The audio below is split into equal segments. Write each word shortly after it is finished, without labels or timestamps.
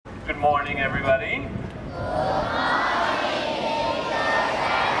Good morning, everybody.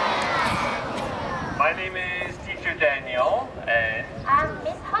 My name is Teacher Daniel, and I'm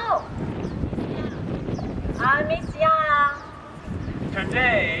Miss Ho. I'm Miss Yang.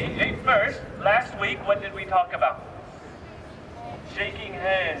 today, first, last week, what did we talk about? Shaking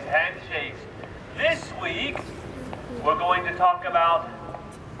hands, handshakes. This week, we're going to talk about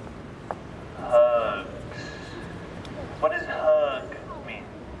hugs. What does hug mean?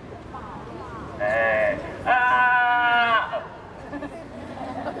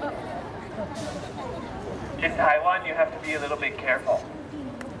 In Taiwan, you have to be a little bit careful.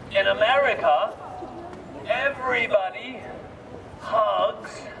 In America, everybody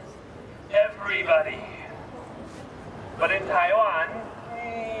hugs everybody. But in Taiwan,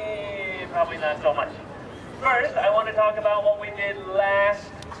 probably not so much. First, I want to talk about what we did last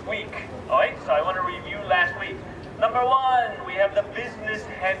week. Alright, so I want to review last week. Number one, we have the business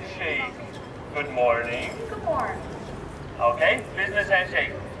handshake. Good morning. Good morning. Okay, business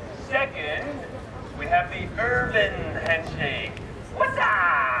handshake. Second, we have the urban handshake. What's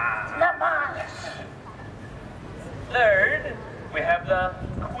up? Not much. Third, we have the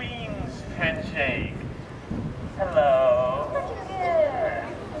Queen's handshake. Hello. Good.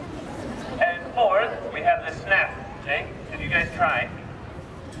 And fourth, we have the snap. Okay, did you guys try?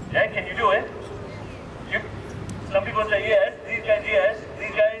 Yeah, can you do it? Some people say yes. These guys, yes.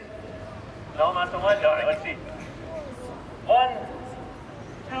 These guys, no, not so much. All right, let's see. 1,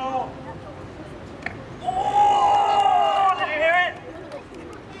 2. Oh, did you hear it?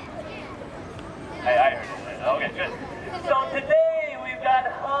 I heard it. Okay, good. So today we've got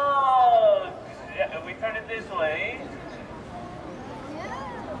hugs. Yeah, we turn it this way.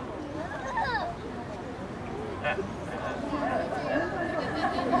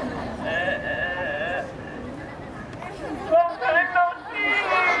 Long time no see.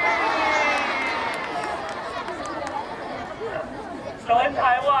 So in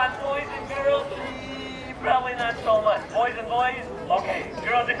Taiwan, boys and girls, probably not so much. Boys and boys, okay.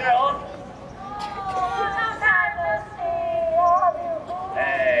 Girls and girls. Long time no see.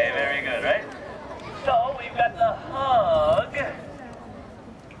 Hey, very good, right? So we've got the hug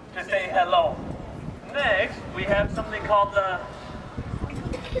to say hello. Next, we have something called the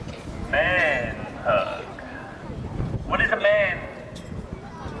man hug. What is a man?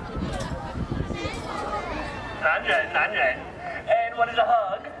 男人. And what is a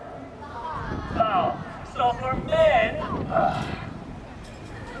hug? Oh, so for men,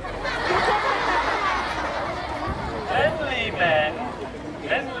 manly men,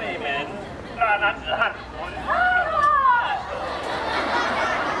男子汉.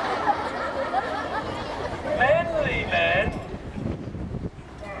 Manly men.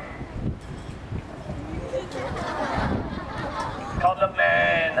 Called the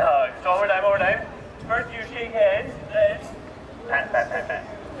man hug. So over time. First you shake hands, then pat.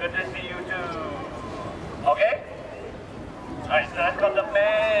 Good to see you too. Okay? Alright, so that's called the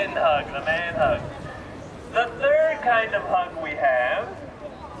man hug. The third kind of hug we have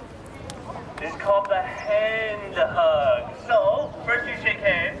is called the hand hug. So, first you shake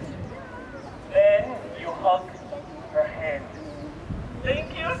hands, then you hug her hand.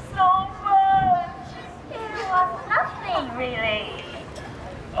 Thank you so much! It was nothing really.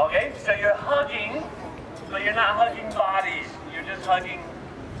 Okay, so you're hugging, but you're not hugging bodies. You're just hugging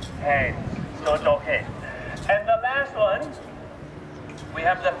hands. So it's okay. And the last one, we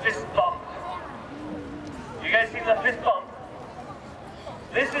have the fist bump. You guys seen the fist bump?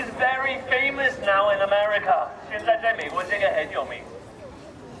 This is very famous now in America. 现在在美国这个很有名，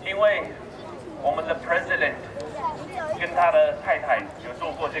因为我们的 president 跟他的太太有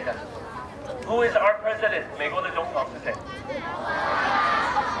做过这个。Who is our president？ 美国的总统是谁？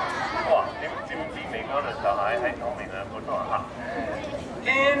哇，你们比美国的小孩还聪明呢，不错哈。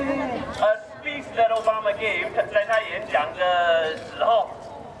In a speech that Obama gave， 在他演讲的时候，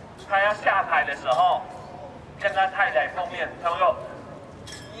他要下台的时候，跟他太太碰面，他们说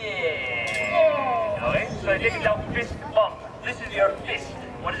 ，Yeah，OK， 所以这个叫 fist bump。This is your fist.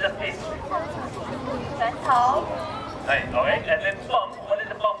 What is a fist？ 拳头。哎 ，OK，and then bump. What is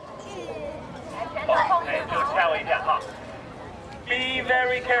a bump？ 哎，就吓我一跳哈。Be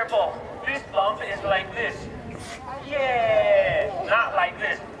very careful. Fist bump is like this. Yeah, not like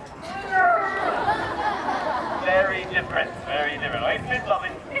this. Very different. Right? Fist bump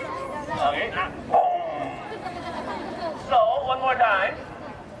is okay, not boom. So one more time.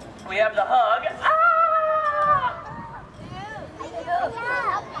 We have the hug. Ah!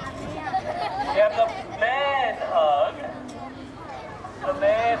 We have the man hug. The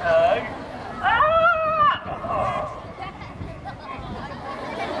man hug. Ah!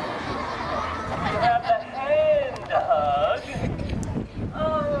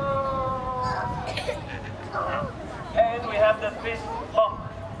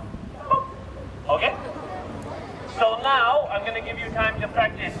 time to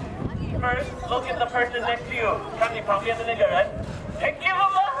practice. First, look at the person next to you. 看你旁边的那个人 and give him a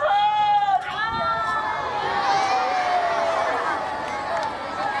hug.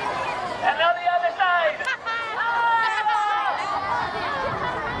 And now the other side.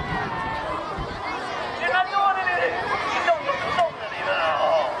 你哪里我的你？你动都不动的你们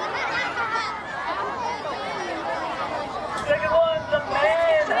哦。Second one, the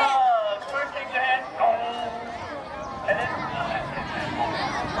man hug. First, shake your hand. And then.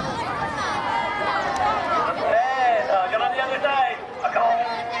 Get on the other side.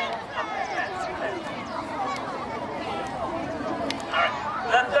 Alright.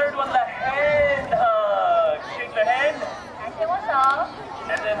 The third one, the hand hug. Shake their hand. 来牵我手，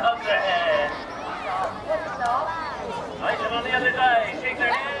 And then hug their hand. 握手， Alright, get on the other side. Shake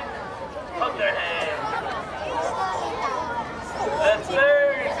their hand. Hug their hand. The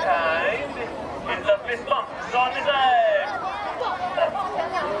third kind is the fist bump. So on this side.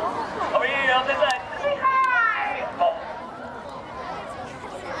 Over here on this side. Say hi. Bump.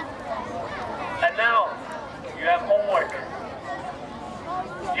 And now you have homework.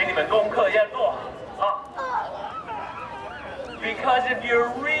 给你们功课要做啊。Because if you're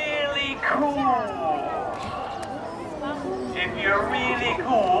really cool,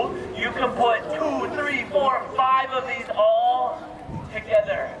 you can put 2, 3, 4, 5 of these all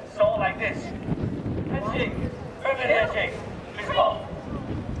together. So like this. Handshake. Urban handshake. Fist bump.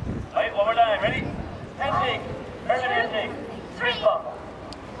 Alright, one more time. Ready? Handshake. Urban handshake. Fist bump.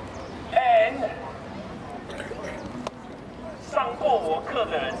 And 上过我课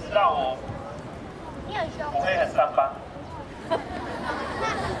的人知道你很凶。我会很三八。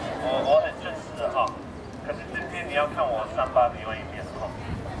我很正式哈，可是今天你要看我三八另外一面哈。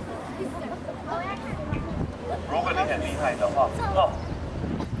如果你很厉害的话，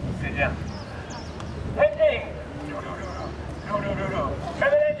可以这样。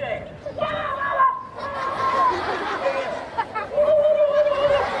Handshake，handshake。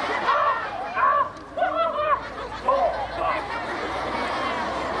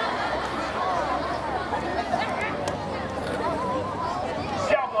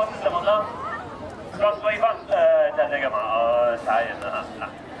效果是什么呢？让对方在那个嘛傻眼了哈。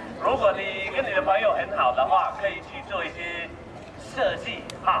如果你跟你的朋友很好的话，可以去做一些设计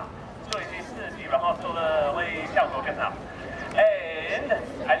哈，做一些设计，然后做的会效果更好。And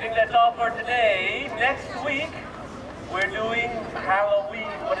I think that's all for today. Next week we're doing Halloween.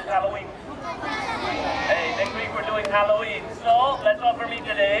 What is Halloween? Hey, next week we're doing Halloween. So that's all for me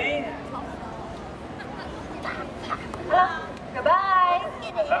today. Goodbye. Bye.